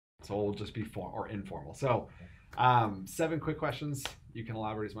So it'll just be or informal. So 7 quick questions. You can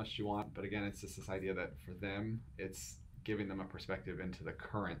elaborate as much as you want, but again, it's just this idea that for them, it's giving them a perspective into the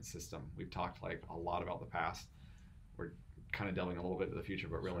current system. We've talked like a lot about the past. We're kind of delving a little bit into the future,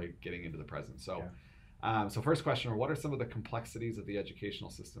 but really getting into the present. So, so first question, what are some of the complexities of the educational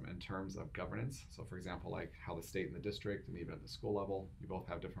system in terms of governance? So for example, like how the state and the district and even at the school level, you both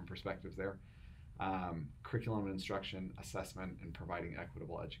have different perspectives there. Curriculum and instruction, assessment, and providing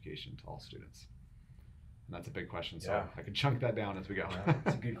equitable education to all students. And that's a big question, so I can chunk that down as we go.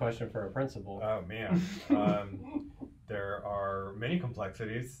 It's a good question for a principal. Oh man, there are many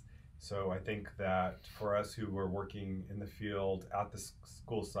complexities. So I think that for us who are working in the field at the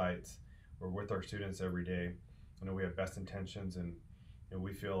school sites, we're with our students every day. I know we have best intentions, and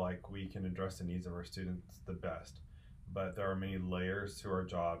we feel like we can address the needs of our students the best. But there are many layers to our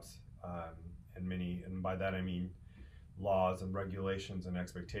jobs, and by that I mean laws and regulations and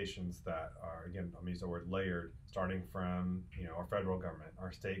expectations that are, again, I'm using the word layered, starting from our federal government,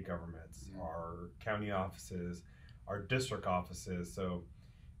 our state governments, our county offices, our district offices. So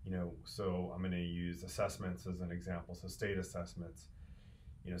so I'm going to use assessments as an example. So state assessments,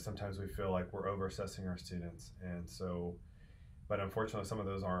 sometimes we feel like we're over assessing our students, and so, but unfortunately some of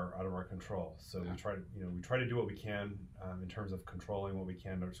those are out of our control. So we try to do what we can in terms of controlling what we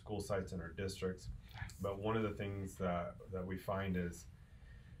can at our school sites and our districts. But one of the things that we find is,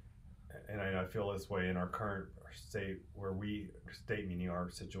 and I feel this way in our current state, meaning our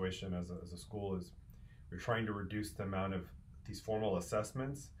situation as a school, is we're trying to reduce the amount of these formal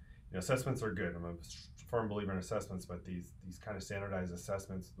assessments. Assessments are good. I'm a firm believer in assessments, but these kind of standardized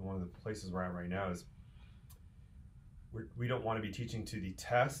assessments, one of the places we're at right now is we don't want to be teaching to the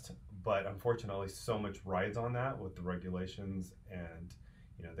test, but unfortunately so much rides on that with the regulations and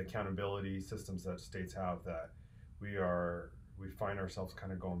the accountability systems that states have, that we find ourselves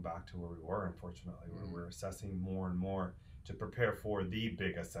kind of going back to where we were, unfortunately, where we're assessing more and more to prepare for the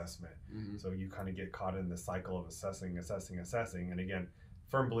big assessment. So you kind of get caught in the cycle of assessing. And again,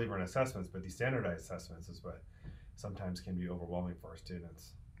 firm believer in assessments, but these standardized assessments is what sometimes can be overwhelming for our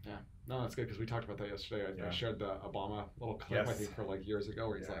students. Yeah, no, that's good, because we talked about that yesterday. I shared the Obama little clip, I think, for like years ago,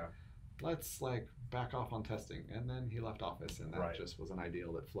 where he's like, let's like back off on testing, and then he left office, and that just was an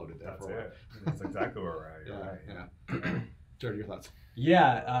ideal that floated there for a while. That's exactly where we're at. Yeah. Jared, your thoughts?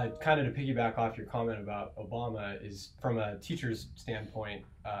 Yeah, kind of to piggyback off your comment about Obama, is from a teacher's standpoint,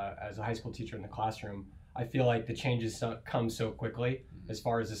 as a high school teacher in the classroom, I feel like the changes come so quickly as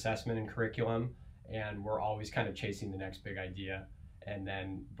far as assessment and curriculum, and we're always kind of chasing the next big idea. And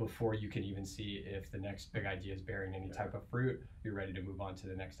then before you can even see if the next big idea is bearing any type of fruit, you're ready to move on to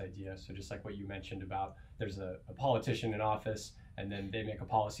the next idea. So just like what you mentioned about, there's a politician in office, and then they make a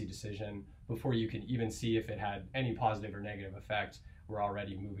policy decision. Before you can even see if it had any positive or negative effect, we're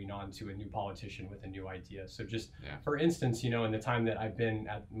already moving on to a new politician with a new idea. So just for instance, in the time that I've been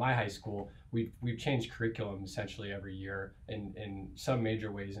at my high school, we've changed curriculum essentially every year in some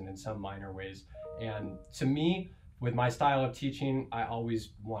major ways and in some minor ways. And to me, with my style of teaching, I always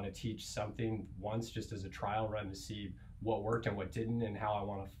want to teach something once, just as a trial run, to see what worked and what didn't, and how I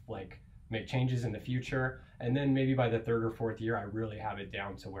want to make changes in the future. And then maybe by the 3rd or 4th year, I really have it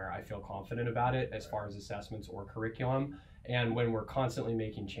down to where I feel confident about it as far as assessments or curriculum. And when we're constantly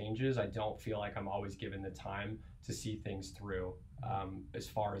making changes, I don't feel like I'm always given the time to see things through as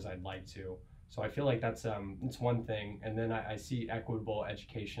far as I'd like to. So I feel like that's it's one thing. And then I see equitable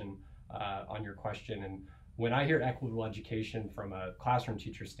education on your question. And when I hear equitable education from a classroom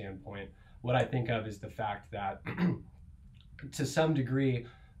teacher standpoint, what I think of is the fact that to some degree,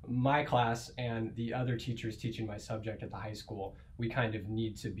 my class and the other teachers teaching my subject at the high school, we kind of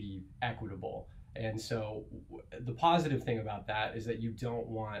need to be equitable. And so the positive thing about that is that you don't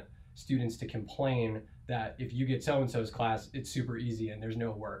want students to complain that if you get so-and-so's class, it's super easy and there's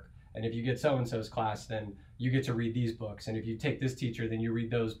no work. And if you get so-and-so's class, then you get to read these books. And if you take this teacher, then you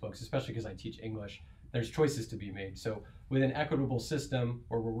read those books, especially because I teach English. There's choices to be made. So with an equitable system,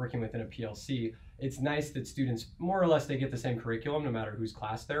 or we're working within a PLC, it's nice that students, more or less, they get the same curriculum no matter whose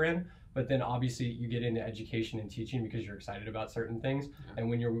class they're in. But then obviously you get into education and teaching because you're excited about certain things. And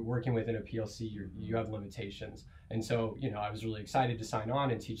when you're working within a PLC, you have limitations. And so, I was really excited to sign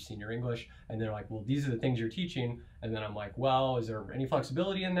on and teach senior English. And they're like, well, these are the things you're teaching. And then I'm like, well, is there any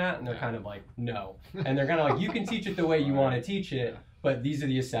flexibility in that? And they're kind of like, no. And they're kind of like, you can teach it the way you want to teach it, but these are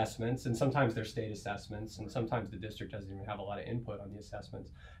the assessments. And sometimes they're state assessments. And sometimes the district doesn't even have a lot of input on the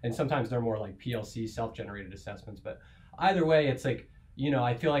assessments. And sometimes they're more like PLC, self-generated assessments. But either way, it's like,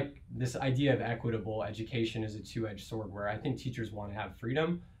 I feel like this idea of equitable education is a two-edged sword, where I think teachers want to have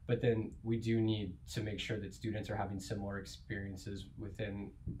freedom, but then we do need to make sure that students are having similar experiences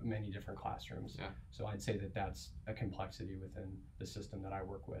within many different classrooms. Yeah. So I'd say that that's a complexity within the system that I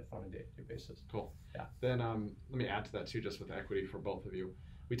work with on a day-to-day basis. Cool. Yeah. Then let me add to that too, just with equity for both of you.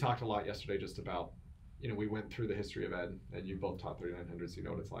 We talked a lot yesterday just about, we went through the history of ed, and you both taught 3900, so you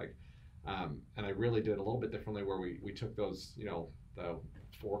know what it's like. And I really did a little bit differently where we took those, the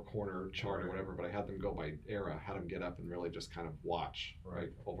four-corner chart or whatever, but I had them go by era, had them get up and really just kind of watch, right,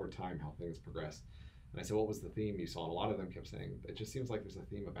 over time how things progress. And I said, what was the theme you saw? And a lot of them kept saying, it just seems like there's a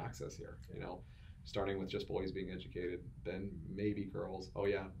theme of access here, starting with just boys being educated, then maybe girls, oh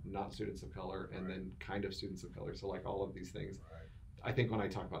yeah, not students of color, and then kind of students of color. So like all of these things. I think when I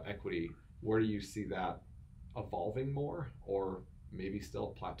talk about equity, where do you see that evolving more, or maybe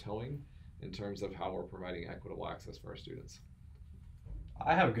still plateauing in terms of how we're providing equitable access for our students?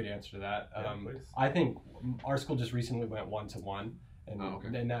 I have a good answer to that. Please. I think our school just recently went one-to-one, and, okay.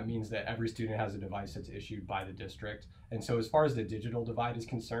 and that means that every student has a device that's issued by the district. And so as far as the digital divide is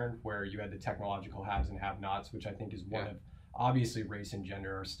concerned, where you had the technological haves and have-nots, which I think is one of, obviously race and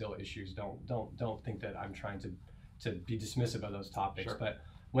gender are still issues. Don't think that I'm trying to be dismissive of those topics. Sure. But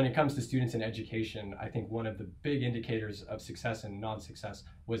when it comes to students in education, I think one of the big indicators of success and non-success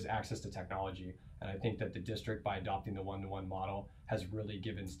was access to technology. And I think that the district, by adopting the one-to-one model, has really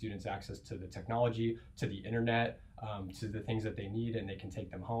given students access to the technology, to the internet, to the things that they need, and they can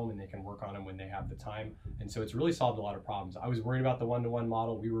take them home and they can work on them when they have the time. And so it's really solved a lot of problems. I was worried about the one-to-one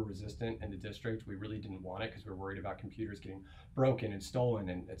model. We were resistant in the district. We really didn't want it because we were worried about computers getting broken and stolen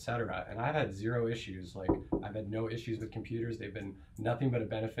and et cetera. And I've had zero issues. Like, I've had no issues with computers. They've been nothing but a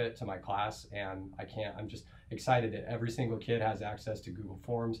benefit to my class, and I'm just excited that every single kid has access to Google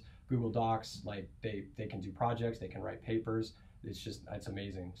Forms, Google Docs. Like, they can do projects, they can write papers. It's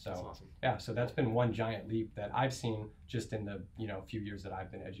amazing. So That's awesome. yeah, so that's been one giant leap that I've seen just in the few years that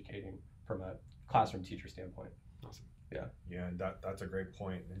I've been educating from a classroom teacher standpoint. Awesome. Yeah. Yeah, and that's a great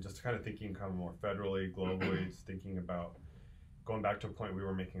point. And just kind of thinking kind of more federally, globally, just thinking about going back to a point we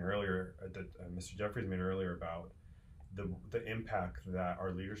were making earlier, that Mr. Jeffries made earlier about the impact that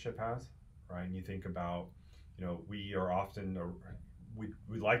our leadership has, right? And you think about, we are often,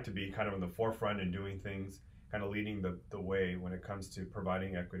 we like to be kind of in the forefront and doing things, kind of leading the way when it comes to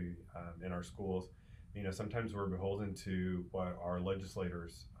providing equity in our schools. Sometimes we're beholden to what our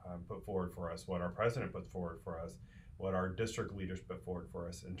legislators put forward for us, what our president puts forward for us, what our district leaders put forward for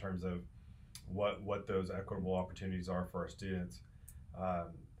us in terms of what those equitable opportunities are for our students.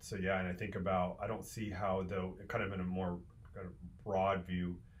 So yeah, and I think about, I don't see how, though, kind of in a more kind of broad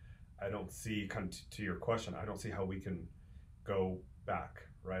view, I don't see, kind of to your question, I don't see how we can go back,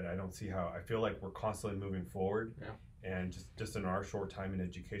 right? I don't see how. I feel like we're constantly moving forward. Yeah. And just in our short time in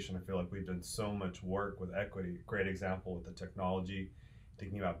education, I feel like we've done so much work with equity. Great example with the technology,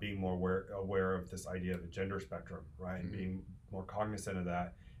 thinking about being more aware of this idea of a gender spectrum, right? And being more cognizant of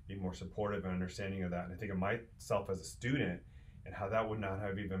that, being more supportive and understanding of that. And I think of myself as a student and how that would not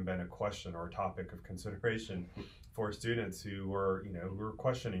have even been a question or a topic of consideration for students who were, who were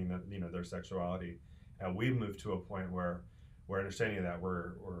questioning their sexuality. And we've moved to a point where we're understanding of that,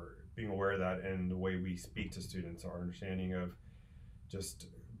 we're being aware of that in the way we speak to students, our understanding of just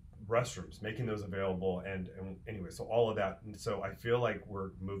restrooms, making those available, and anyway, so all of that. And so I feel like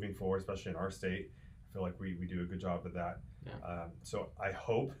we're moving forward, especially in our state. I feel like we do a good job of that. Yeah. So I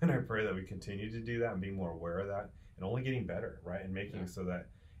hope and I pray that we continue to do that and be more aware of that, and only getting better, right? And making so that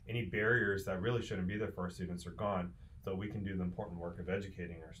any barriers that really shouldn't be there for our students are gone, so we can do the important work of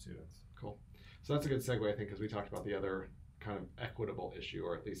educating our students. Cool. So that's a good segue, I think, because we talked about the other kind of equitable issue,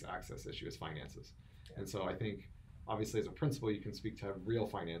 or at least access issue, is finances. And so I think, obviously, as a principal, you can speak to real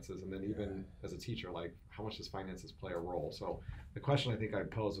finances, and then even as a teacher, like, how much does finances play a role? So the question I think I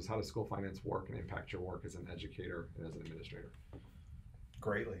posed was, how does school finance work and impact your work as an educator and as an administrator?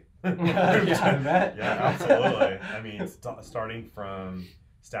 Greatly. Yeah, I bet. Yeah, absolutely. I mean, starting from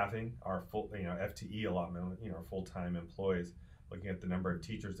staffing, our full, FTE allotment, our full-time employees, looking at the number of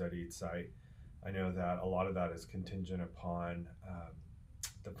teachers at each site. I know that a lot of that is contingent upon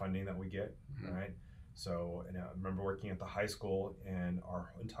the funding that we get, right? So, I remember working at the high school, and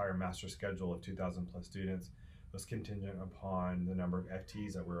our entire master schedule of 2,000 plus students was contingent upon the number of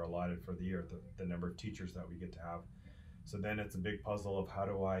FTEs that were allotted for the year, the number of teachers that we get to have. So then it's a big puzzle of, how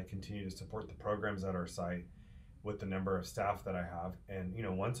do I continue to support the programs at our site with the number of staff that I have? And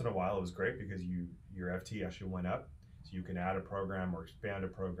once in a while it was great because your FTE actually went up, so you can add a program or expand a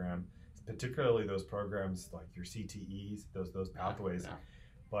program, particularly those programs like your CTEs, those pathways. Yeah.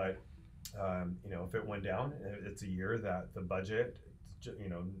 But if it went down, it's a year that the budget,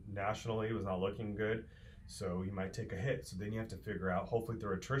 nationally was not looking good. So you might take a hit. So then you have to figure out, hopefully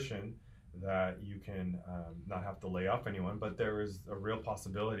through attrition, that you can not have to lay off anyone. But there is a real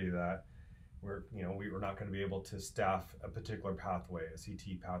possibility that we're not going to be able to staff a particular pathway, a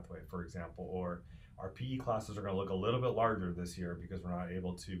CT pathway, for example, or our PE classes are going to look a little bit larger this year because we're not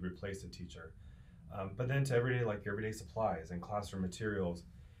able to replace a teacher. But then to everyday supplies and classroom materials,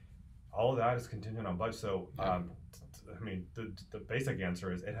 all of that is contingent on budget. So, I mean, the basic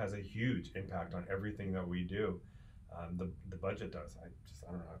answer is it has a huge impact on everything that we do. The budget does.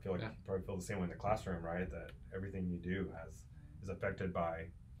 I don't know. I feel like you probably feel the same way in the classroom, right? That everything you do is affected by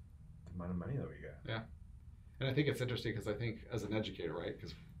the amount of money that we get. Yeah, and I think it's interesting because I think as an educator, right?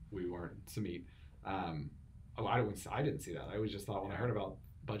 Because we weren't Samit. I didn't see that. I always just thought when I heard about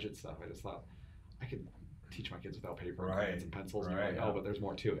budget stuff, I just thought I could teach my kids without paper and crayons and pencils, and you're like, oh, but there's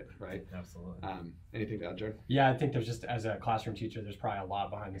more to it, right? Absolutely. Anything to add, Jared? Yeah, I think there's just, as a classroom teacher, there's probably a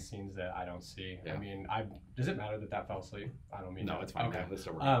lot behind the scenes that I don't see. Yeah. I mean, does it matter that fell asleep? I don't mean No, that. it's fine. Okay. This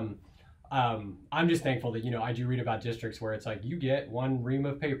still I'm just thankful that, I do read about districts where it's like you get one ream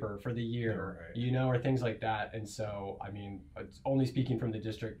of paper for the year, or things like that. And so, I mean, it's only speaking from the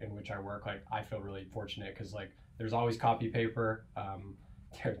district in which I work, like I feel really fortunate because like there's always copy paper.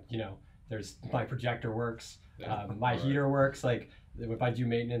 There's my projector works, my heater works. Like if I do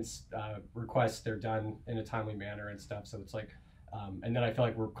maintenance requests, they're done in a timely manner and stuff. So it's like, and then I feel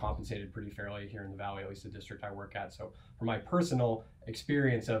like we're compensated pretty fairly here in the Valley, at least the district I work at. So for my personal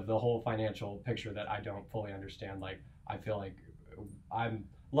experience of the whole financial picture that I don't fully understand, like I feel like I'm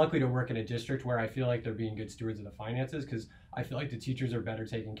lucky to work in a district where I feel like they're being good stewards of the finances, because I feel like the teachers are better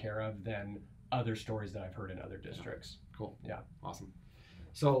taken care of than other stories that I've heard in other districts. Cool. Yeah. Awesome.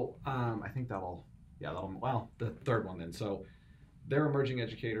 So I think that'll the third one then. So they're emerging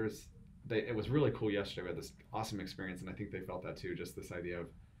educators. It was really cool yesterday. We had this awesome experience, and I think they felt that too. Just this idea of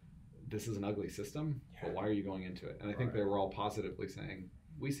this is an ugly system, but why are you going into it? And I think they were all positively saying,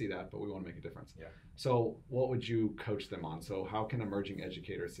 we see that, but we want to make a difference. Yeah. So what would you coach them on? So how can emerging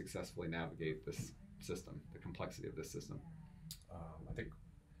educators successfully navigate this system, the complexity of this system? I think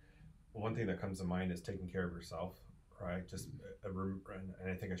one thing that comes to mind is taking care of yourself, right? Just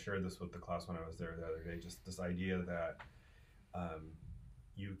and I think I shared this with the class when I was there the other day, just this idea that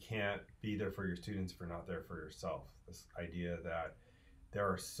you can't be there for your students if you're not there for yourself. This idea that there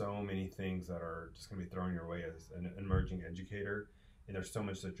are so many things that are just going to be thrown your way as an emerging educator, and there's so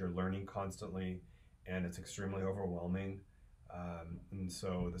much that you're learning constantly, and it's extremely overwhelming. And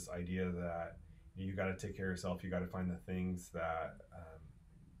so this idea that you got to take care of yourself, you got to find the things that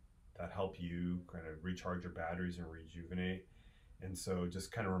that help you kind of recharge your batteries and rejuvenate. And so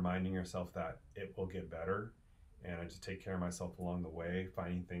just kind of reminding yourself that it will get better, and I just take care of myself along the way,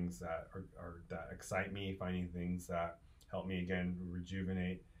 finding things that are that excite me, finding things that help me again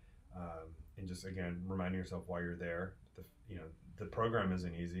rejuvenate, and just again reminding yourself why you're there. The program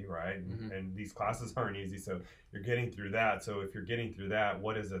isn't easy, right? And these classes aren't easy, so you're getting through that. So if you're getting through that,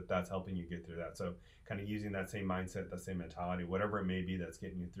 what is it that's helping you get through that? So kind of using that same mindset, that same mentality, whatever it may be that's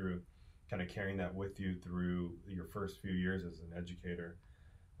getting you through, kind of carrying that with you through your first few years as an educator,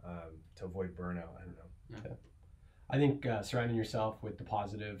 to avoid burnout. I don't know. Yeah. I think surrounding yourself with the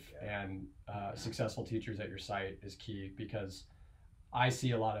positive and successful teachers at your site is key, because I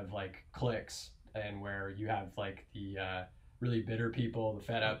see a lot of like cliques, and where you have like the really bitter people, the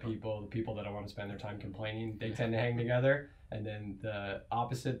fed up people, the people that don't want to spend their time complaining, they tend to hang together. And then the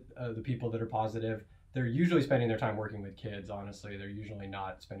opposite, the people that are positive, they're usually spending their time working with kids. Honestly, they're usually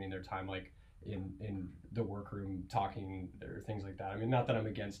not spending their time like in the workroom talking or things like that. I mean, not that I'm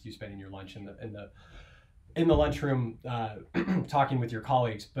against you spending your lunch in the lunchroom talking with your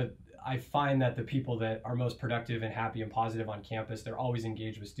colleagues, but I find that the people that are most productive and happy and positive on campus, they're always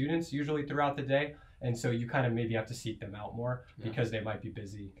engaged with students, usually throughout the day. And so you kind of maybe have to seek them out more because they might be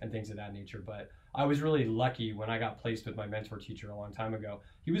busy and things of that nature. But I was really lucky when I got placed with my mentor teacher a long time ago.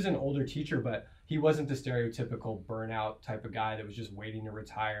 He was an older teacher, but he wasn't the stereotypical burnout type of guy that was just waiting to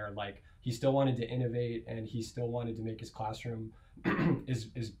retire. Like, he still wanted to innovate, and he still wanted to make his classroom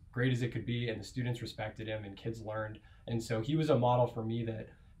as great as it could be, and the students respected him and kids learned. And so he was a model for me that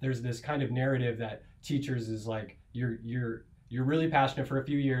there's this kind of narrative that teachers is like, you're really passionate for a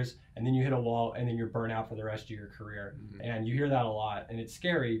few years, and then you hit a wall, and then you're burnt out for the rest of your career. And you hear that a lot, and it's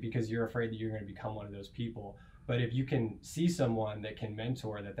scary because you're afraid that you're going to become one of those people. But if you can see someone that can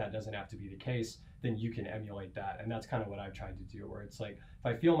mentor that doesn't have to be the case, then you can emulate that. And that's kind of what I've tried to do, where it's like, if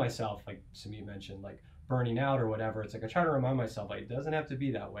I feel myself, like Samit mentioned, like burning out or whatever, it's like I try to remind myself, like, it doesn't have to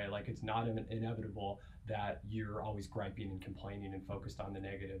be that way. Like, it's not inevitable that you're always griping and complaining and focused on the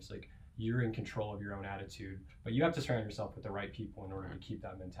negatives. Like, you're in control of your own attitude, but you have to surround yourself with the right people in order to keep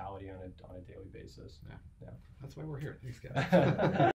that mentality on a daily basis. Yeah. That's why we're here. Thanks, guys.